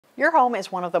Your home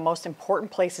is one of the most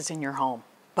important places in your home,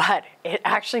 but it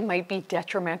actually might be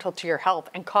detrimental to your health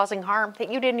and causing harm that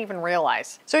you didn't even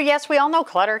realize. So yes, we all know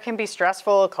clutter can be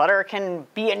stressful, clutter can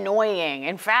be annoying.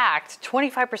 In fact,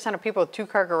 25% of people with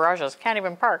two-car garages can't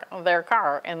even park their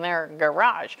car in their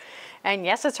garage. And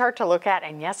yes, it's hard to look at,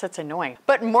 and yes, it's annoying.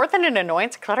 But more than an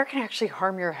annoyance, clutter can actually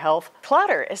harm your health.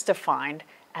 Clutter is defined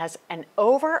as an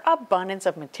overabundance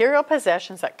of material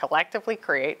possessions that collectively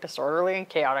create disorderly and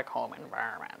chaotic home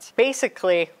environments.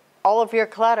 Basically, all of your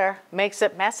clutter makes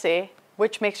it messy,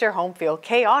 which makes your home feel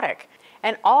chaotic.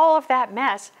 And all of that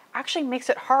mess actually makes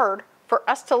it hard for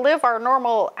us to live our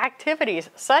normal activities,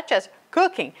 such as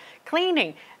cooking,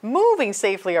 cleaning, moving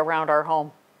safely around our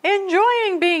home,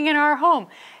 enjoying being in our home.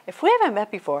 If we haven't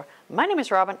met before, my name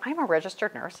is Robin. I'm a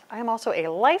registered nurse. I am also a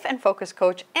life and focus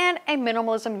coach and a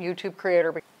minimalism YouTube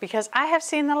creator because I have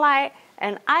seen the light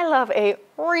and I love a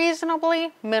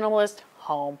reasonably minimalist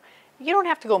home. You don't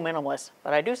have to go minimalist,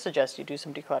 but I do suggest you do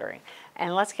some decluttering.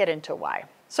 And let's get into why.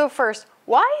 So first,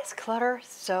 why is clutter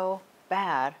so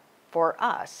bad for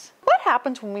us? What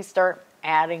happens when we start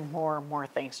adding more and more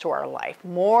things to our life,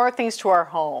 more things to our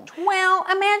home? Well,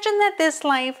 imagine that this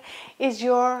life is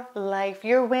your life,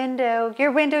 your window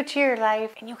to your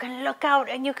life, and you can look out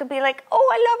and you can be like, oh,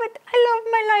 I love it, I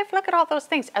love my life, look at all those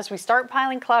things. As we start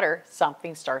piling clutter,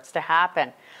 something starts to happen.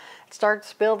 It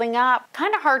starts building up.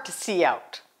 Kind of hard to see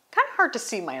out. Kind of hard to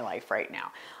see my life right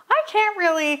now. I can't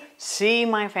really see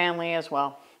my family as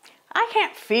well. I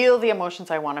can't feel the emotions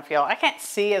I want to feel. I can't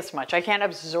see as much. I can't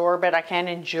absorb it. I can't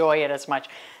enjoy it as much.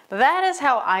 That is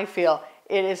how I feel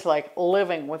it is like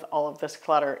living with all of this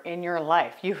clutter in your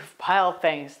life. You've piled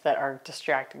things that are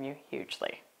distracting you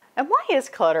hugely. And why is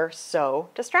clutter so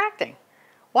distracting?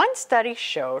 One study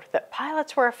showed that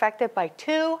pilots were affected by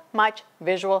too much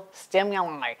visual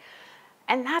stimuli.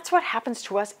 And that's what happens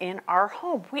to us in our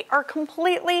home. We are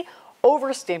completely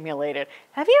overstimulated.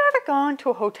 Have you ever gone to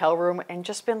a hotel room and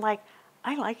just been like,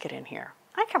 I like it in here.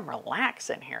 I can relax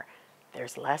in here.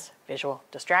 There's less visual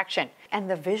distraction. And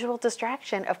the visual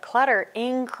distraction of clutter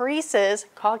increases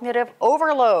cognitive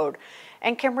overload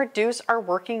and can reduce our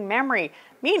working memory,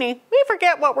 meaning we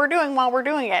forget what we're doing while we're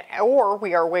doing it, or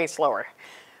we are way slower,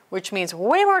 which means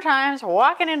way more times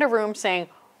walking into rooms saying,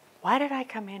 why did I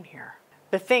come in here?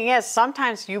 The thing is,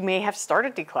 sometimes you may have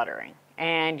started decluttering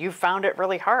and you found it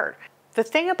really hard. The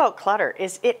thing about clutter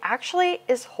is it actually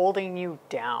is holding you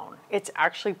down. It's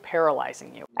actually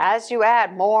paralyzing you. As you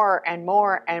add more and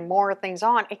more and more things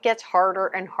on, it gets harder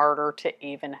and harder to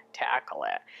even tackle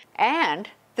it. And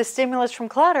the stimulus from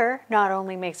clutter not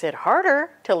only makes it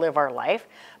harder to live our life,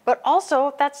 but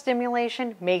also that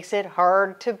stimulation makes it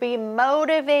hard to be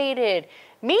motivated,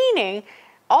 meaning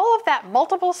all of that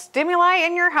multiple stimuli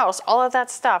in your house, all of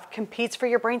that stuff competes for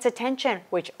your brain's attention,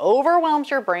 which overwhelms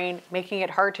your brain, making it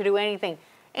hard to do anything,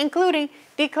 including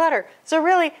declutter. So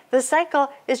really, the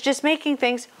cycle is just making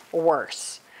things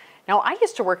worse. Now, I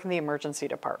used to work in the emergency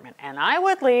department, and I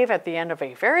would leave at the end of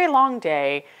a very long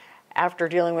day after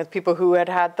dealing with people who had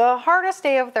had the hardest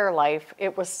day of their life.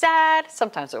 It was sad.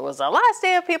 Sometimes it was the last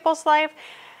day of people's life.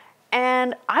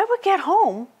 And I would get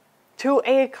home to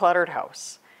a cluttered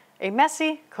house. A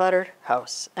messy, cluttered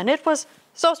house. And it was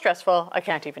so stressful, I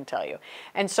can't even tell you.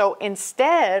 And so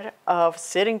instead of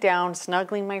sitting down,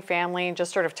 snuggling my family, and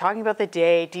just sort of talking about the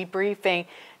day, debriefing,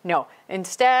 no,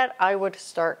 instead I would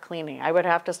start cleaning. I would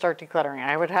have to start decluttering.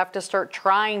 I would have to start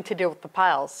trying to deal with the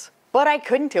piles. But I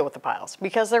couldn't deal with the piles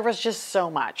because there was just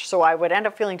so much. So I would end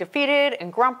up feeling defeated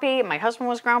and grumpy. My husband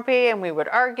was grumpy and we would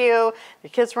argue. The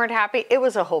kids weren't happy. It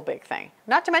was a whole big thing.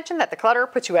 Not to mention that the clutter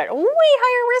puts you at way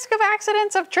higher risk of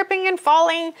accidents, of tripping and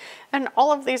falling, and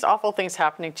all of these awful things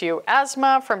happening to you.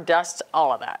 Asthma from dust,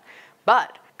 all of that.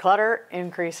 But clutter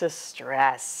increases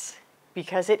stress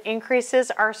because it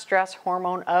increases our stress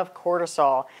hormone of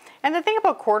cortisol. And the thing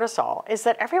about cortisol is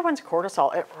that everyone's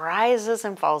cortisol, it rises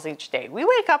and falls each day. We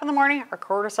wake up in the morning, our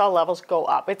cortisol levels go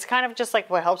up. It's kind of just like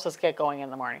what helps us get going in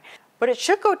the morning. But it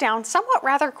should go down somewhat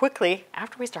rather quickly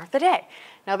after we start the day.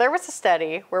 Now, there was a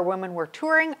study where women were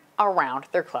touring around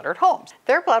their cluttered homes.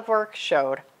 Their blood work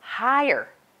showed higher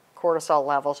cortisol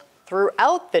levels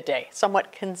throughout the day,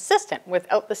 somewhat consistent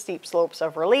without the steep slopes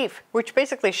of relief, which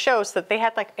basically shows that they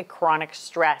had like a chronic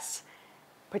stress,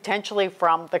 potentially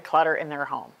from the clutter in their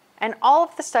home. And all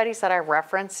of the studies that I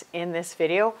reference in this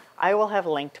video, I will have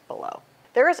linked below.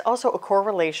 There is also a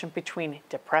correlation between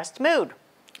depressed mood,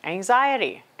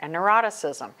 anxiety, and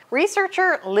neuroticism.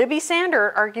 Researcher Libby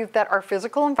Sander argued that our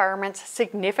physical environments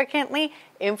significantly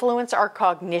influence our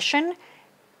cognition,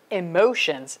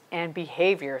 emotions, and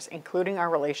behaviors, including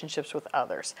our relationships with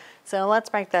others. So let's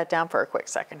break that down for a quick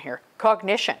second here.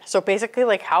 Cognition, so basically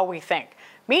like how we think.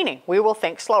 meaning we will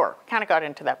think slower. Kind of got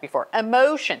into that before.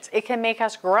 Emotions, it can make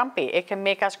us grumpy, it can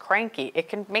make us cranky, it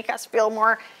can make us feel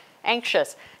more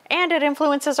anxious, and it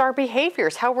influences our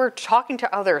behaviors, how we're talking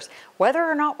to others, whether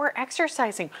or not we're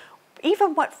exercising,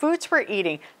 even what foods we're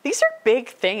eating. These are big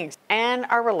things, and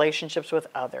our relationships with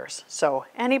others. So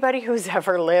anybody who's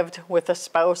ever lived with a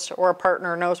spouse or a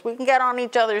partner knows we can get on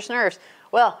each other's nerves.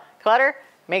 Well, clutter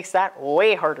makes that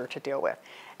way harder to deal with.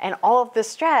 And all of this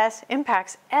stress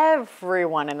impacts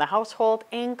everyone in the household,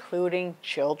 including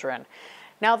children.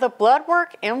 Now, the blood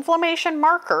work inflammation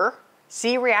marker,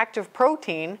 C-reactive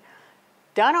protein,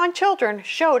 done on children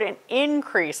showed an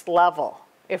increased level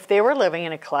if they were living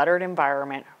in a cluttered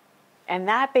environment. And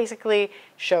that basically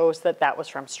shows that that was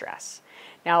from stress.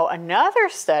 Now, another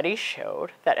study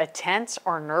showed that a tense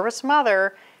or nervous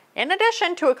mother, in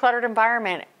addition to a cluttered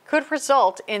environment, could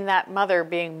result in that mother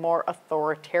being more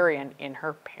authoritarian in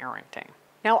her parenting.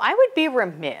 Now, I would be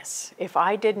remiss if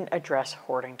I didn't address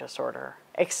hoarding disorder.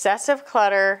 Excessive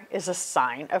clutter is a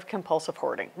sign of compulsive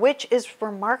hoarding, which is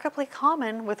remarkably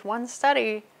common, with one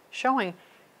study showing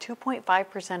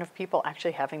 2.5% of people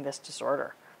actually having this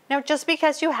disorder. Now, just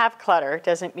because you have clutter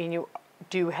doesn't mean you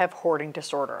do have hoarding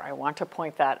disorder. I want to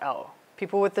point that out.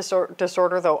 People with this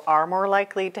disorder, though, are more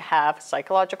likely to have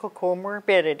psychological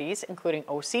comorbidities, including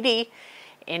OCD,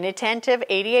 inattentive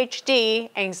ADHD,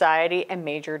 anxiety, and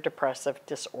major depressive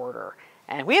disorder.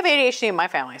 And we have ADHD in my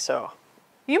family, so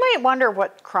you might wonder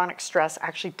what chronic stress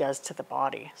actually does to the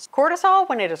body. Cortisol,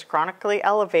 when it is chronically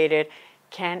elevated,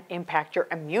 can impact your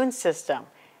immune system.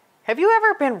 Have you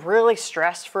ever been really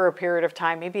stressed for a period of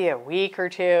time, maybe a week or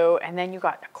two, and then you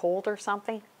got a cold or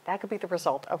something? That could be the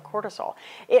result of cortisol.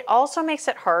 It also makes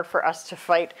it hard for us to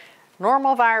fight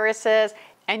normal viruses,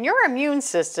 and your immune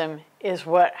system is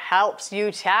what helps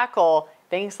you tackle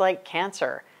things like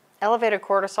cancer. Elevated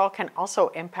cortisol can also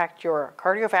impact your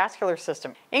cardiovascular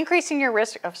system, increasing your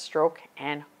risk of stroke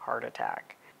and heart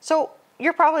attack. So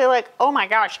you're probably like, oh my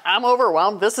gosh, I'm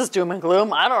overwhelmed. This is doom and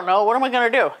gloom. I don't know. What am I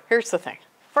going to do? Here's the thing.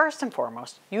 First and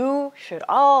foremost, you should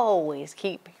always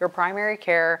keep your primary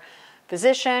care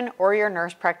physician or your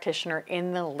nurse practitioner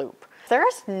in the loop. There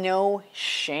is no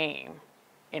shame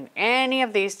in any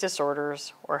of these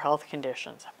disorders or health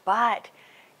conditions, but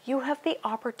you have the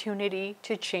opportunity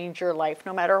to change your life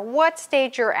no matter what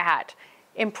stage you're at.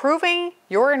 Improving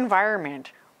your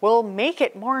environment will make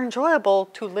it more enjoyable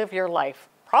to live your life,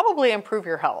 probably improve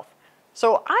your health.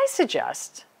 So I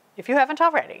suggest, if you haven't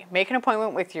already, make an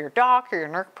appointment with your doc or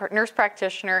your nurse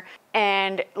practitioner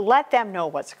and let them know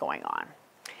what's going on.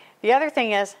 The other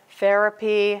thing is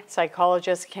therapy,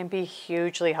 psychologists can be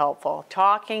hugely helpful.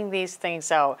 Talking these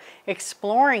things out,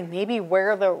 exploring maybe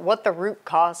what the root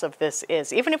cause of this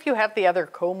is. Even if you have the other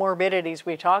comorbidities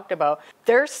we talked about,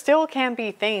 there still can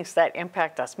be things that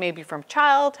impact us, maybe from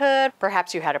childhood.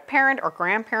 Perhaps you had a parent or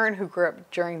grandparent who grew up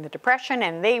during the Depression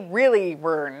and they really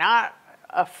were not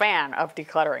a fan of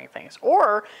decluttering things.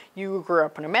 Or you grew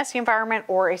up in a messy environment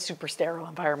or a super sterile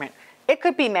environment. It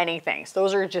could be many things.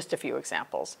 Those are just a few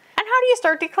examples. And how do you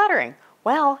start decluttering?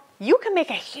 Well, you can make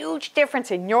a huge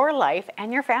difference in your life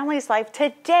and your family's life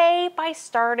today by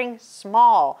starting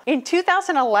small. In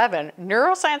 2011,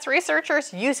 neuroscience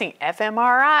researchers using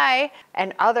fMRI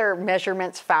and other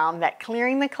measurements found that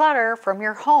clearing the clutter from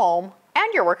your home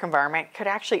and your work environment could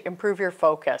actually improve your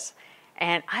focus.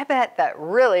 And I bet that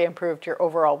really improved your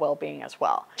overall well-being as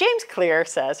well. James Clear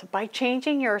says, by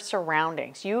changing your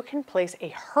surroundings, you can place a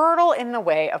hurdle in the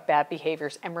way of bad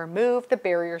behaviors and remove the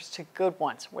barriers to good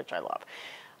ones, which I love.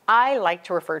 I like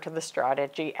to refer to the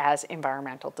strategy as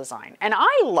environmental design. And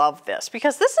I love this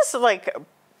because this is like,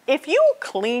 if you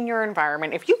clean your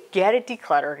environment, if you get it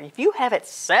decluttered, if you have it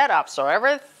set up so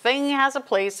everything has a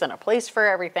place and a place for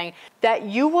everything, that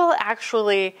you will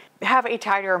actually have a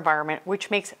tidier environment,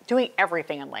 which makes doing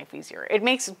everything in life easier. It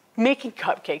makes making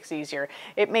cupcakes easier.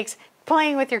 It makes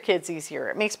playing with your kids easier.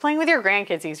 It makes playing with your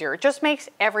grandkids easier. It just makes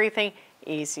everything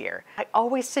easier. I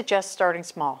always suggest starting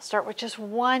small. Start with just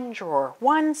one drawer,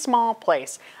 one small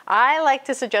place. I like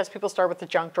to suggest people start with the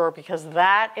junk drawer because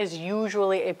that is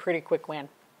usually a pretty quick win.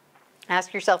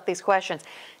 Ask yourself these questions.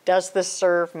 Does this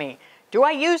serve me? Do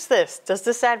I use this? Does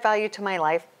this add value to my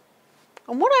life?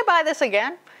 And would I buy this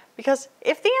again? Because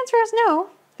if the answer is no,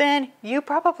 then you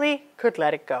probably could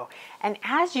let it go. And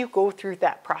as you go through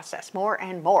that process more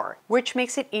and more, which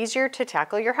makes it easier to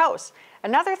tackle your house,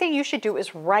 another thing you should do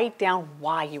is write down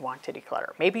why you want to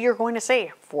declutter. Maybe you're going to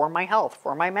say, for my health,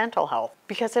 for my mental health,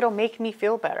 because it'll make me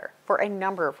feel better for a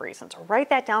number of reasons. Write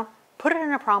that down, put it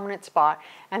in a prominent spot,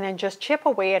 and then just chip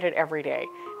away at it every day.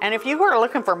 And if you are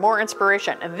looking for more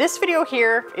inspiration, this video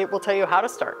here, it will tell you how to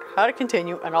start, how to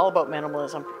continue, and all about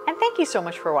minimalism. And thank you so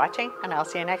much for watching, and I'll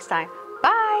see you next time.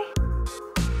 Bye!